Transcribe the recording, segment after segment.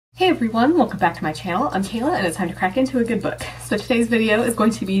Hey everyone, welcome back to my channel. I'm Kayla and it's time to crack into a good book. So today's video is going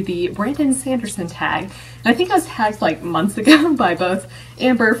to be the Brandon Sanderson tag. And I think I was tagged like months ago by both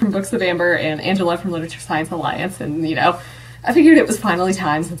Amber from Books of Amber and Angela from Literature Science Alliance, and you know, I figured it was finally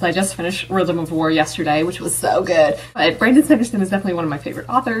time since I just finished Rhythm of War yesterday, which was so good. But Brandon Sanderson is definitely one of my favorite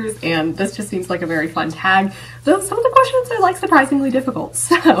authors, and this just seems like a very fun tag, though some of the questions are like surprisingly difficult.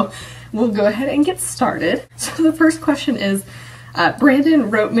 So we'll go ahead and get started. So the first question is,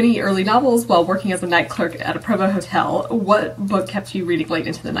 Brandon wrote many early novels while working as a night clerk at a Provo hotel. What book kept you reading late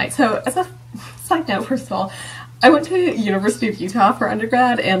into the night? So as a side note, first of all, I went to University of Utah for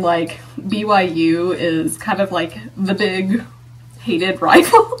undergrad, and like BYU is kind of like the big hated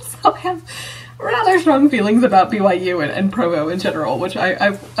rival. So I have rather strong feelings about BYU and Provo in general, which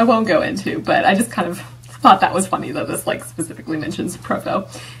I won't go into, but I just kind of thought that was funny that this like specifically mentions Provo.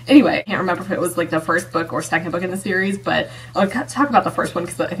 Anyway, I can't remember if it was like the first book or second book in the series, but I'll talk about the first one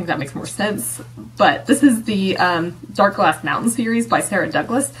because I think that makes more sense. But this is the DarkGlass Mountain series by Sara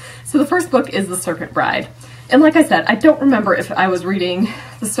Douglas. So the first book is The Serpent Bride. And like I said, I don't remember if I was reading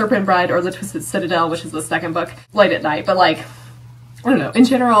The Serpent Bride or The Twisted Citadel, which is the second book, late at night, but like, I don't know, in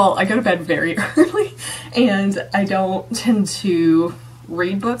general, I go to bed very early and I don't tend to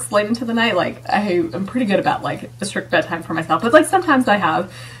read books late into the night. Like, I am pretty good about like a strict bedtime for myself, but like sometimes I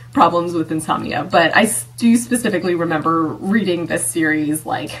have problems with insomnia. But I do specifically remember reading this series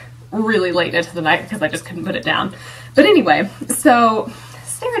like really late into the night because I just couldn't put it down. But anyway, so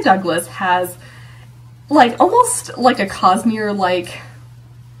Sara Douglas has like almost like a Cosmere like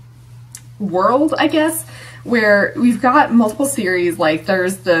world, I guess, where we've got multiple series. Like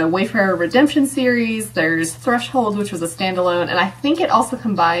there's the Wayfarer Redemption series, there's Threshold, which was a standalone, and I think it also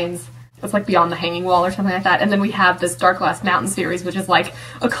combines, it's like Beyond the Hanging Wall or something like that. And then we have this DarkGlass Mountain series, which is like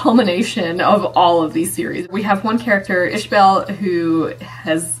a culmination of all of these series. We have one character, Ishbel, who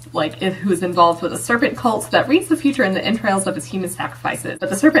is involved with a serpent cult that reads the future in the entrails of his human sacrifices. But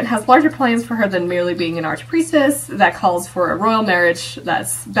the serpent has larger plans for her than merely being an archpriestess that calls for a royal marriage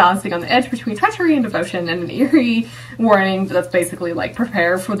that's balancing on the edge between treachery and devotion, and an eerie warning that's basically like,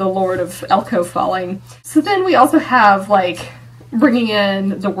 prepare for the Lord of Elko falling. So then we also have like bringing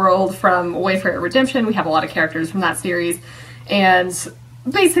in the world from Wayfarer Redemption. We have a lot of characters from that series, and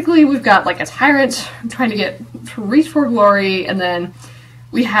basically we've got like a tyrant trying to reach for glory, and then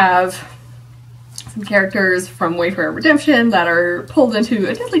we have some characters from Wayfarer Redemption that are pulled into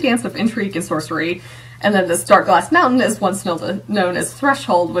a deadly dance of intrigue and sorcery. And then this Darkglass Mountain is once known as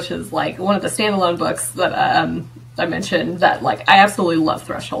Threshold, which is like one of the standalone books that I mentioned that like I absolutely love.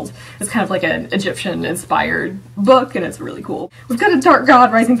 Threshold. It's kind of like an Egyptian inspired book, and it's really cool. We've got a dark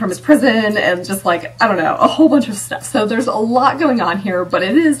god rising from his prison and just like, I don't know, a whole bunch of stuff. So there's a lot going on here, but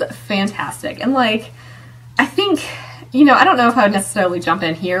it is fantastic. And like, I think, you know, I don't know if I would necessarily jump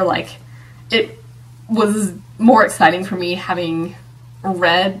in here. Like, it was more exciting for me having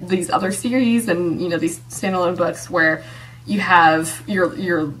read these other series and, you know, these standalone books where you have,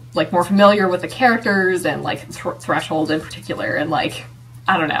 you're like more familiar with the characters and like Threshold in particular, and like,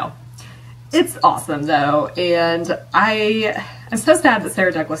 I don't know. It's awesome though, and I'm so sad that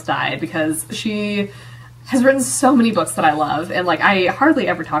Sara Douglas died because she has written so many books that I love, and like I hardly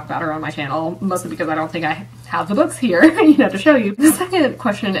ever talk about her on my channel, mostly because I don't think I have the books here, you know, to show you. The second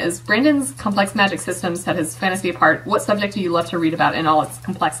question is, Brandon's complex magic system set his fantasy apart. What subject do you love to read about in all its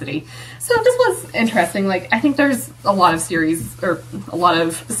complexity? So this was interesting. Like, I think there's a lot of series, or a lot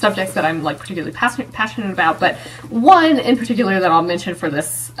of subjects that I'm like particularly passionate about, but one in particular that I'll mention for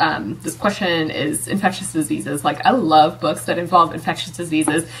this this question is infectious diseases. Like, I love books that involve infectious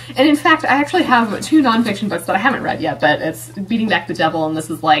diseases, and in fact I actually have two nonfiction books that I haven't read yet, but it's Beating Back the Devil, and this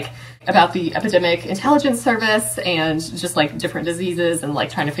is like about the Epidemic Intelligence Service and just like different diseases and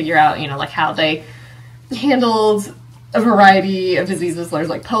like trying to figure out, you know, like how they handled a variety of diseases. There's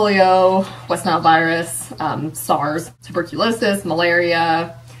like polio, West Nile virus, SARS, tuberculosis,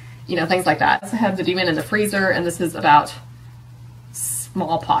 malaria, you know, things like that. I also have The Demon in the Freezer, and this is about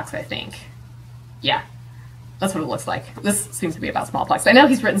smallpox, I think. Yeah, that's what it looks like. This seems to be about smallpox. I know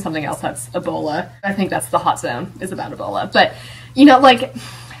he's written something else that's Ebola. I think that's The Hot Zone is about Ebola. But, you know, like,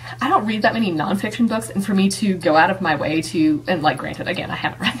 I don't read that many nonfiction books, and for me to go out of my way to, and like granted, again, I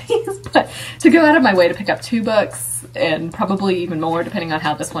haven't read these, but to go out of my way to pick up two books, and probably even more depending on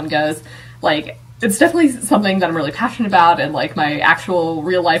how this one goes, like, it's definitely something that I'm really passionate about, and like my actual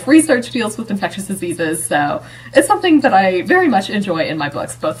real life research deals with infectious diseases, so it's something that I very much enjoy in my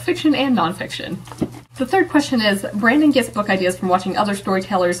books, both fiction and nonfiction. The third question is, Brandon gets book ideas from watching other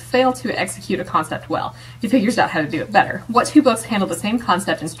storytellers fail to execute a concept well. He figures out how to do it better. What two books handle the same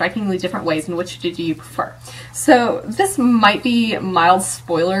concept in strikingly different ways, and which did you prefer? So this might be mild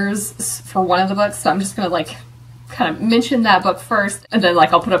spoilers for one of the books, so I'm just gonna like kind of mention that book first, and then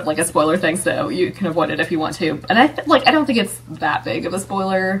like I'll put up like a spoiler thing so you can avoid it if you want to. And I don't think it's that big of a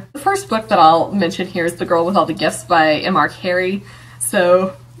spoiler. The first book that I'll mention here is The Girl with All the Gifts by M.R. Carey.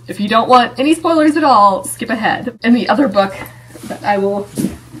 So if you don't want any spoilers at all, skip ahead. And the other book that I will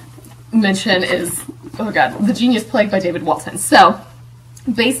mention is, oh god, The Genius Plague by David Walton. So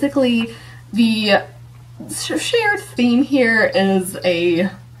basically the shared theme here is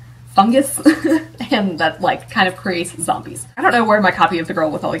a fungus and that like kind of creates zombies. I don't know where my copy of The Girl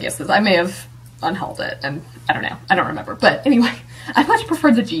with All the Gifts is. I may have unhauled it and I don't know. I don't remember. But anyway, I much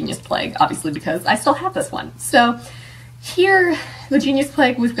prefer The Genius Plague, obviously, because I still have this one. So here, The Genius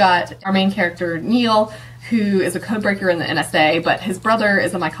Plague, we've got our main character, Neil, who is a codebreaker in the NSA, but his brother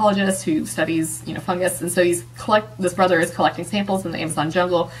is a mycologist who studies, fungus, and so this brother is collecting samples in the Amazon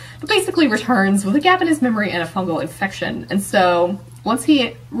jungle, but basically returns with a gap in his memory and a fungal infection. And so once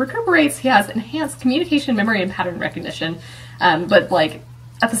he recuperates, he has enhanced communication, memory, and pattern recognition, but like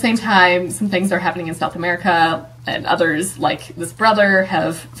at the same time, some things are happening in South America, and others, like this brother,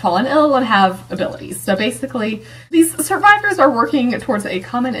 have fallen ill and have abilities. So basically, these survivors are working towards a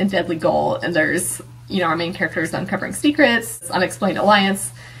common and deadly goal, and there's, our main characters uncovering secrets, unexplained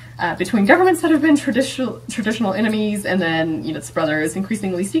alliance between governments that have been traditional enemies, and then, this brother is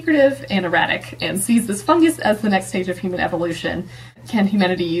increasingly secretive and erratic, and sees this fungus as the next stage of human evolution. Can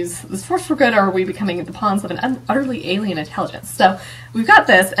humanity use this force for good, or are we becoming the pawns of an utterly alien intelligence? So we've got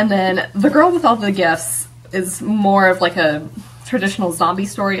this, and then The Girl with All the Gifts is more of like a traditional zombie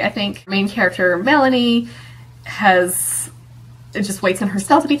story, I think. Main character, Melanie, it just waits in her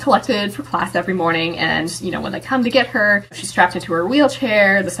cell to be collected for class every morning, and when they come to get her, she's strapped into her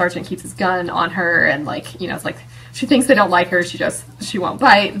wheelchair, the sergeant keeps his gun on her, and it's like she thinks they don't like her, she won't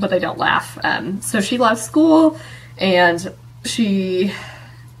bite, but they don't laugh. So she loves school, and she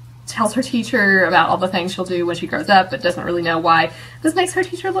tells her teacher about all the things she'll do when she grows up, but doesn't really know why. This makes her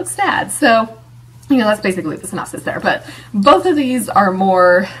teacher look sad. So that's basically the synopsis there. But both of these are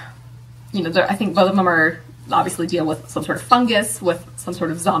more, I think both of them are obviously deal with some sort of fungus, with some sort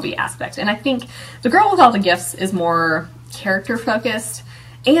of zombie aspect. And I think The Girl with All the Gifts is more character focused.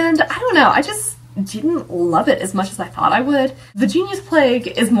 And I don't know, I just didn't love it as much as I thought I would. The Genius Plague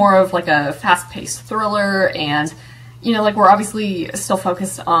is more of like a fast-paced thriller, and we're obviously still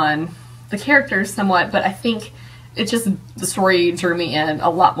focused on the characters somewhat, but I think the story drew me in a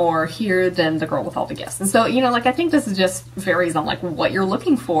lot more here than The Girl with All the Gifts. And so, I think this just varies on like what you're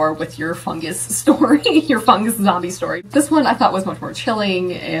looking for with your fungus story, your fungus zombie story. This one I thought was much more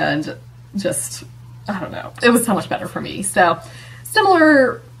chilling and just, I don't know, it was so much better for me. So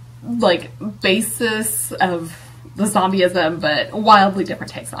similar like basis of the zombieism, but wildly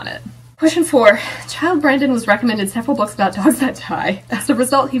different takes on it. Question 4. Child Brandon was recommended several books about dogs that die. As a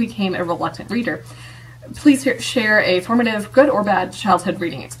result, he became a reluctant reader. Please share a formative, good or bad, childhood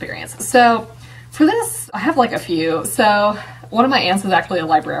reading experience. So for this, I have like a few. So one of my aunts is actually a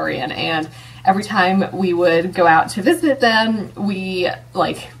librarian, and every time we would go out to visit them,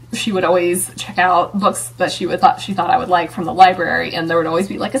 she would always check out books that she thought I would like from the library, and there would always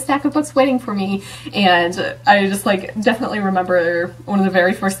be like a stack of books waiting for me. And I just definitely remember one of the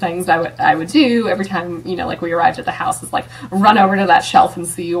very first things I would do every time we arrived at the house is run over to that shelf and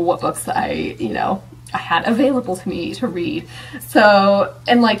see what books I had available to me to read. So,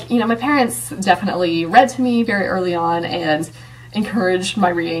 and my parents definitely read to me very early on and encouraged my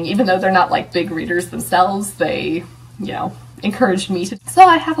reading, even though they're not big readers themselves. They, encouraged me to. So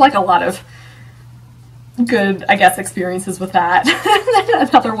I have a lot of good, experiences with that.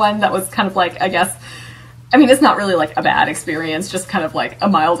 Another one that was kind of it's not really a bad experience, just kind of a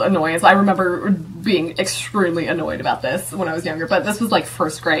mild annoyance. I remember being extremely annoyed about this when I was younger, but this was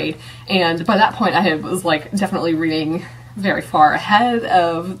first grade, and by that point I was definitely reading very far ahead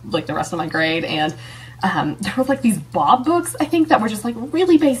of the rest of my grade, and there were these Bob books, I think, that were just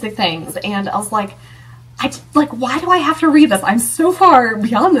really basic things, and I was why do I have to read this? I'm so far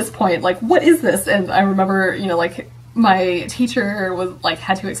beyond this point. What is this? And I remember, my teacher was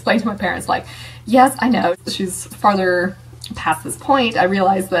had to explain to my parents, yes, I know she's farther past this point. I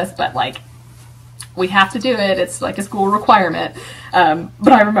realize this, but we have to do it. It's a school requirement.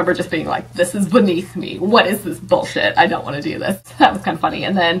 But I remember just being this is beneath me. What is this bullshit? I don't want to do this. That was kind of funny.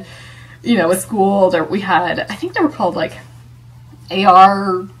 And then, with school, we had, I think they were called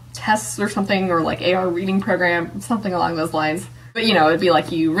AR tests or something, or AR reading program, something along those lines. But, you know, it'd be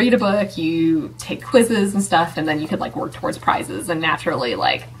like you read a book, you take quizzes and stuff, and then you could, like, work towards prizes. And naturally,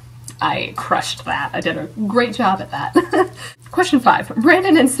 like, I crushed that. I did a great job at that. Question 5.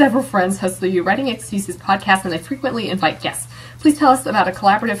 Brandon and several friends host the Writing Excuses podcast, and they frequently invite guests. Please tell us about a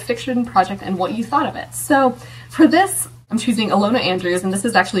collaborative fiction project and what you thought of it. So for this, I'm choosing Ilona Andrews, and this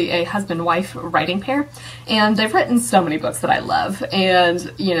is actually a husband-wife writing pair, and they've written so many books that I love,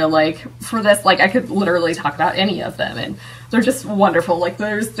 and, you know, like, for this, like, I could literally talk about any of them, and they're just wonderful. Like,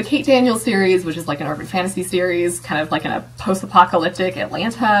 there's the Kate Daniels series, which is like an urban fantasy series, kind of like in a post-apocalyptic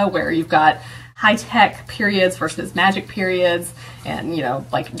Atlanta, where you've got high-tech periods versus magic periods, and, you know,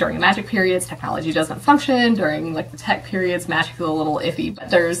 like, during the magic periods, technology doesn't function. During, like, the tech periods, magic's a little iffy. But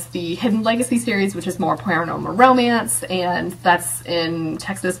there's the Hidden Legacy series, which is more paranormal romance, and that's in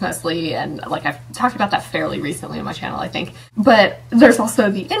Texas mostly, and, like, I've talked about that fairly recently on my channel, I think. But there's also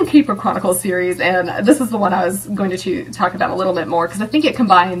the Innkeeper Chronicles series, and this is the one I was going to talk about a little bit more, because I think it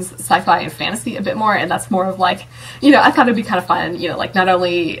combines sci-fi and fantasy a bit more, and that's more of, like, you know, I thought it'd be kind of fun, you know, like, not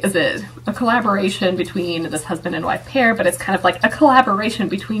only is it a collaboration between this husband and wife pair, but it's kind of like a collaboration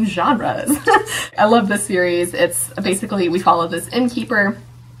between genres. I love this series. It's basically, we follow this innkeeper,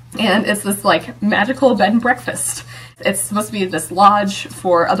 and it's this like magical bed and breakfast. It's supposed to be this lodge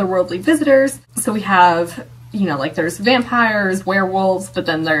for otherworldly visitors. So we have, you know, like, there's vampires, werewolves, but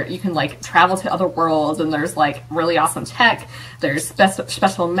then you can, like, travel to other worlds, and there's, like, really awesome tech. There's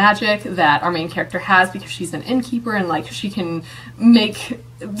special magic that our main character has because she's an innkeeper, and, like, she can make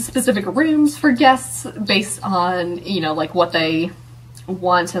specific rooms for guests based on, you know, like, what they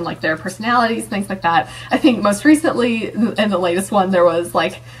want and, like, their personalities, things like that. I think most recently, in the latest one, there was,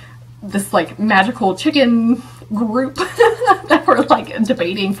 like, this, like, magical chicken group that were, like,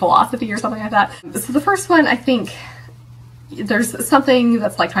 debating philosophy or something like that. So the first one, I think there's something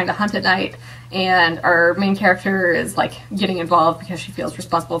that's, like, trying to hunt at night, and our main character is, like, getting involved because she feels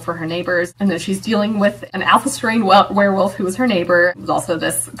responsible for her neighbors, and then she's dealing with an alpha strain werewolf who is her neighbor. There's also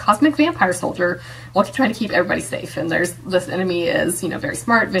this cosmic vampire soldier while trying to keep everybody safe, and there's this enemy is, you know, very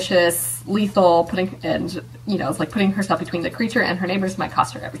smart, vicious, lethal, you know, it's like putting herself between the creature and her neighbors might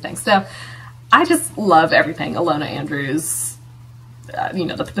cost her everything. So I just love everything Ilona Andrews, you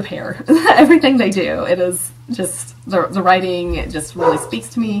know, the pair, everything they do. It is just, the writing just really speaks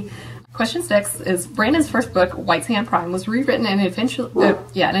to me. Question 6 is, Brandon's first book, White Sand Prime, was rewritten and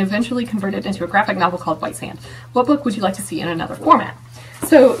eventually converted into a graphic novel called White Sand. What book would you like to see in another format?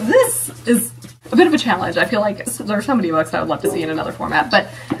 So this is a bit of a challenge. I feel like there are so many books I would love to see in another format, but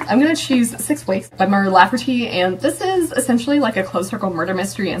I'm going to choose 6 Weeks by Mur Lafferty, and this is essentially like a closed circle murder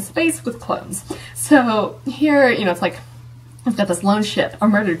mystery in space with clones. So here, you know, it's like, we've got this lone ship, a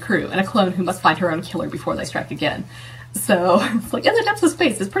murdered crew, and a clone who must find her own killer before they strike again. So it's like, in the depths of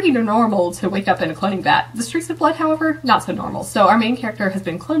space, it's pretty normal to wake up in a cloning vat. The streaks of blood, however, not so normal. So our main character has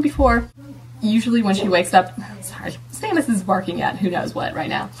been cloned before. Usually when she wakes up, sorry, Samus is barking at who knows what right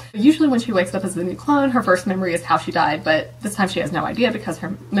now. Usually when she wakes up as a new clone, her first memory is how she died, but this time she has no idea because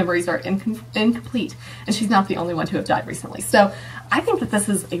her memories are incomplete, and she's not the only one to have died recently. So I think that this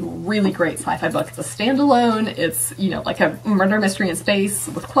is a really great sci-fi book. It's a standalone, it's, you know, like a murder mystery in space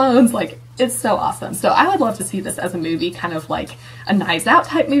with clones, like, it's so awesome. So I would love to see this as a movie, kind of like a Knives Out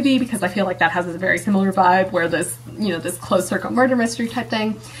type movie, because I feel like that has a very similar vibe, where this, you know, this closed circle murder mystery type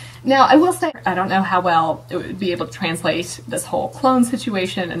thing. Now, I will say, I don't know how well it would be able to translate this whole clone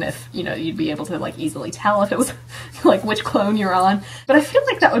situation, and if, you know, you'd be able to, like, easily tell if it was, like, which clone you're on. But I feel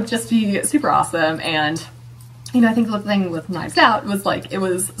like that would just be super awesome, and, you know, I think the thing with Knives Out was, like, it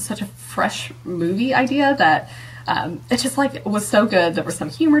was such a fresh movie idea that it just, like, was so good. There was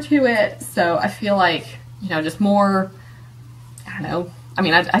some humor to it, so I feel like, you know, just more, I don't know, I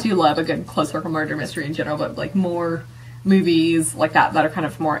mean, I do love a good closed circle murder mystery in general, but, like, more movies like that are kind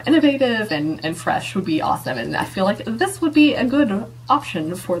of more innovative and fresh would be awesome, and I feel like this would be a good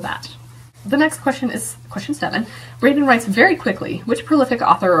option for that. The next question is question 7. Brandon writes very quickly. Which prolific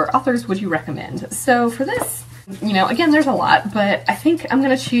author or authors would you recommend? So for this, you know, again, there's a lot, but I think I'm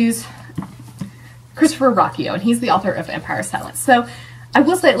going to choose Christopher Ruocchio, and he's the author of Empire of Silence. So I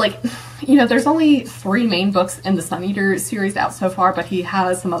will say, like, you know, there's only 3 main books in the Sun Eater series out so far, but he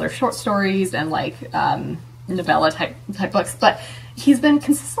has some other short stories and, like, novella type books, but he's been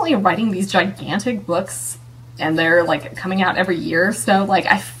consistently writing these gigantic books, and they're, like, coming out every year, so, like,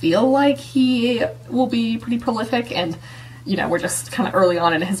 I feel like he will be pretty prolific, and, you know, we're just kind of early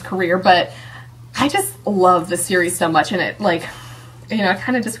on in his career, but I just love this series so much, and it, like, you know, I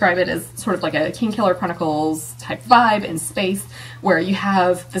kind of describe it as sort of like a Kingkiller Chronicles type vibe in space, where you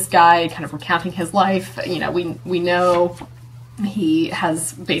have this guy kind of recounting his life. You know, we know he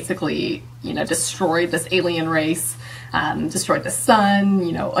has basically, you know, destroyed this alien race destroyed the sun,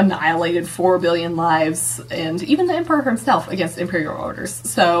 you know, annihilated 4 billion lives, and even the Emperor himself against Imperial orders.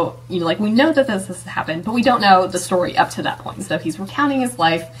 So, you know, like, we know that this has happened, but we don't know the story up to that point. So he's recounting his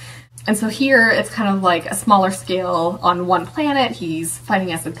life. And so here it's kind of like a smaller scale on one planet. He's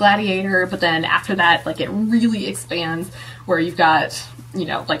fighting as a gladiator, but then after that, like, it really expands where you've got, you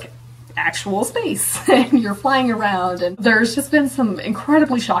know, like, actual space and you're flying around, and there's just been some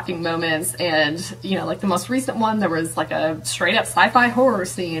incredibly shocking moments. And, you know, like the most recent one, there was like a straight up sci-fi horror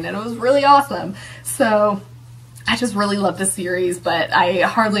scene, and it was really awesome. So I just really love this series, but I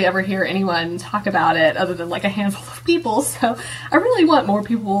hardly ever hear anyone talk about it other than like a handful of people. So I really want more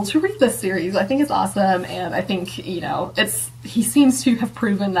people to read this series. I think it's awesome, and I think, you know, he seems to have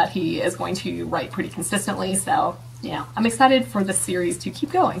proven that he is going to write pretty consistently. So yeah, I'm excited for this series to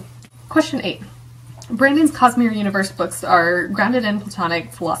keep going. Question 8. Brandon's Cosmere Universe books are grounded in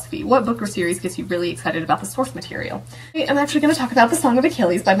Platonic philosophy. What book or series gets you really excited about the source material? I'm actually going to talk about The Song of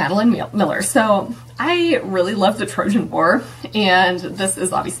Achilles by Madeline Miller. So I really love the Trojan War, and this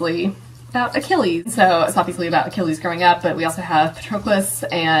is obviously about Achilles. So it's obviously about Achilles growing up, but we also have Patroclus,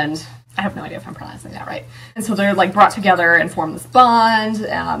 and I have no idea if I'm pronouncing that right. And so they're like brought together and form this bond,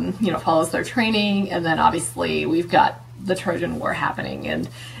 you know, follows their training, and then obviously we've got the Trojan War happening, and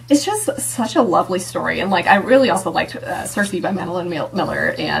it's just such a lovely story. And like, I really also liked Circe by Madeline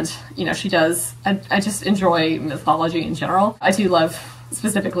Miller, and you know, she does, I just enjoy mythology in general. I do love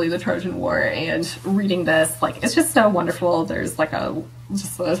specifically the Trojan War, and reading this, like, it's just so wonderful. There's like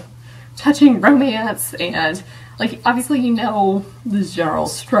just a touching romance, and like, obviously, you know, the general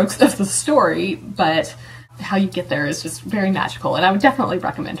strokes of the story, but how you get there is just very magical, and I would definitely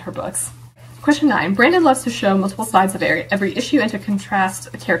recommend her books. Question 9. Brandon loves to show multiple sides of every issue and to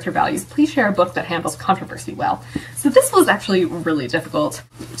contrast character values. Please share a book that handles controversy well. So this was actually really difficult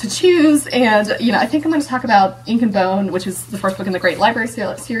to choose, and, you know, I think I'm going to talk about Ink and Bone, which is the first book in the Great Library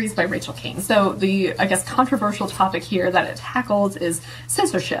series by Rachel Caine. So the, I guess, controversial topic here that it tackles is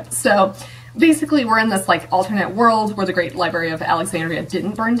censorship. So basically, we're in this like alternate world where the Great Library of Alexandria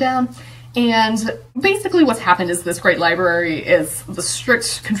didn't burn down. And basically what's happened is this Great Library is the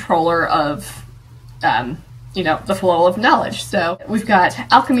strict controller of, you know, the flow of knowledge. So we've got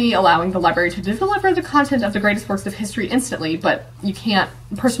alchemy allowing the library to deliver the content of the greatest works of history instantly, but you can't,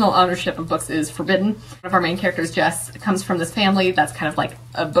 personal ownership of books is forbidden. One of our main characters, Jess, comes from this family that's kind of like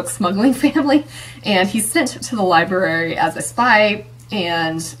a book smuggling family, and he's sent to the library as a spy,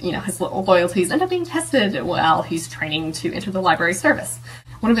 and, you know, his loyalties end up being tested while he's training to enter the library service.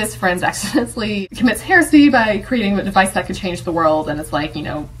 One of his friends accidentally commits heresy by creating a device that could change the world, and it's like, you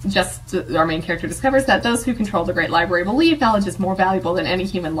know, just our main character discovers that those who control the Great Library believe knowledge is more valuable than any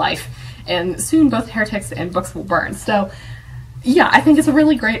human life, and soon both heretics and books will burn. So yeah, I think it's a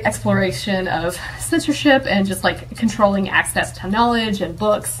really great exploration of censorship and just like controlling access to knowledge and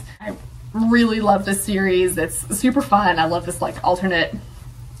books. I really love this series. It's super fun. I love this like alternate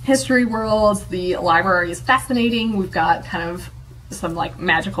history world. The library is fascinating. We've got kind of some like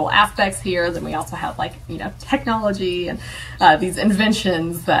magical aspects here. Then we also have like, you know, technology and these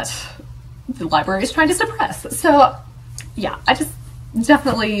inventions that the library is trying to suppress. So yeah, I just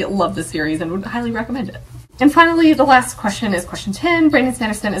definitely love this series and would highly recommend it. And finally, the last question is question 10. Brandon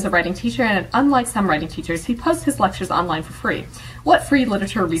Sanderson is a writing teacher, and unlike some writing teachers, he posts his lectures online for free. What free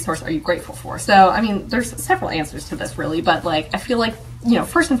literature resource are you grateful for? So, I mean, there's several answers to this, really, but like, I feel like, you know,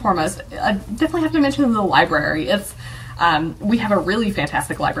 first and foremost, I definitely have to mention the library. It's, we have a really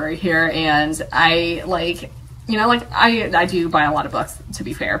fantastic library here, and I like, you know, like, I do buy a lot of books, to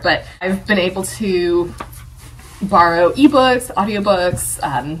be fair, but I've been able to borrow ebooks,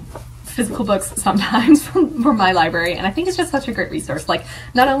 audiobooks, physical books sometimes from my library, and I think it's just such a great resource. Like,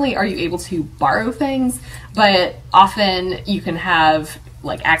 not only are you able to borrow things, but often you can have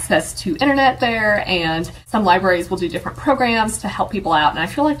like access to internet there, and some libraries will do different programs to help people out, and I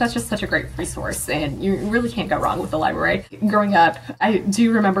feel like that's just such a great resource, and you really can't go wrong with the library. Growing up, I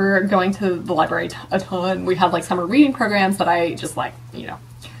do remember going to the library a ton. We had like summer reading programs that I just like, you know,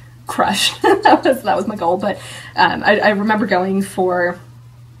 crushed. that was my goal. But I remember going for,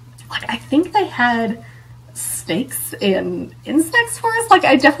 like, I think they had snakes and insects for us. Like,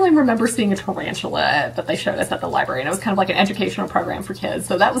 I definitely remember seeing a tarantula that they showed us at the library, and it was kind of like an educational program for kids,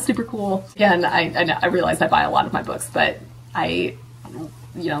 so that was super cool. Again, I realized I buy a lot of my books, but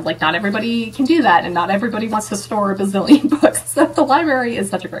you know, like, not everybody can do that, and not everybody wants to store a bazillion books, so the library is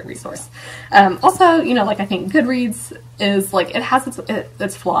such a great resource. Also, you know, like, I think Goodreads is, like, it has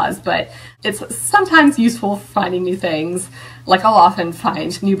its flaws, but it's sometimes useful for finding new things. Like, I'll often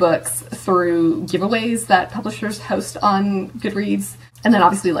find new books through giveaways that publishers host on Goodreads. And then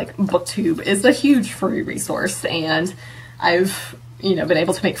obviously like BookTube is a huge free resource, and I've, you know, been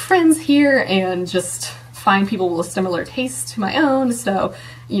able to make friends here and just find people with similar tastes to my own. So,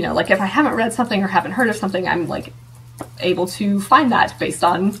 you know, like if I haven't read something or haven't heard of something, I'm like able to find that based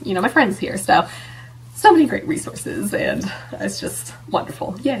on, you know, my friends here. So many great resources, and it's just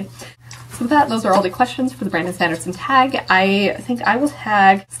wonderful. Yay. So with that, those are all the questions for the Brandon Sanderson tag. I think I will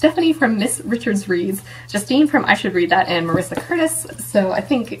tag Stephanie from Miss Richards Reads, Justine from I Should Read That, and Marissa Curtis. So I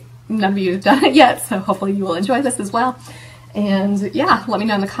think none of you have done it yet, so hopefully you will enjoy this as well. And yeah, let me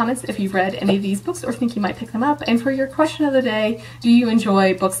know in the comments if you've read any of these books or think you might pick them up. And for your question of the day, do you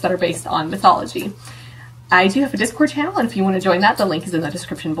enjoy books that are based on mythology? I do have a Discord channel, and if you want to join that, the link is in the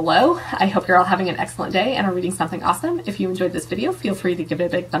description below. I hope you're all having an excellent day and are reading something awesome. If you enjoyed this video, feel free to give it a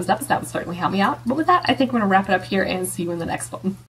big thumbs up, as that would certainly help me out. But with that, I think I'm going to wrap it up here and see you in the next one.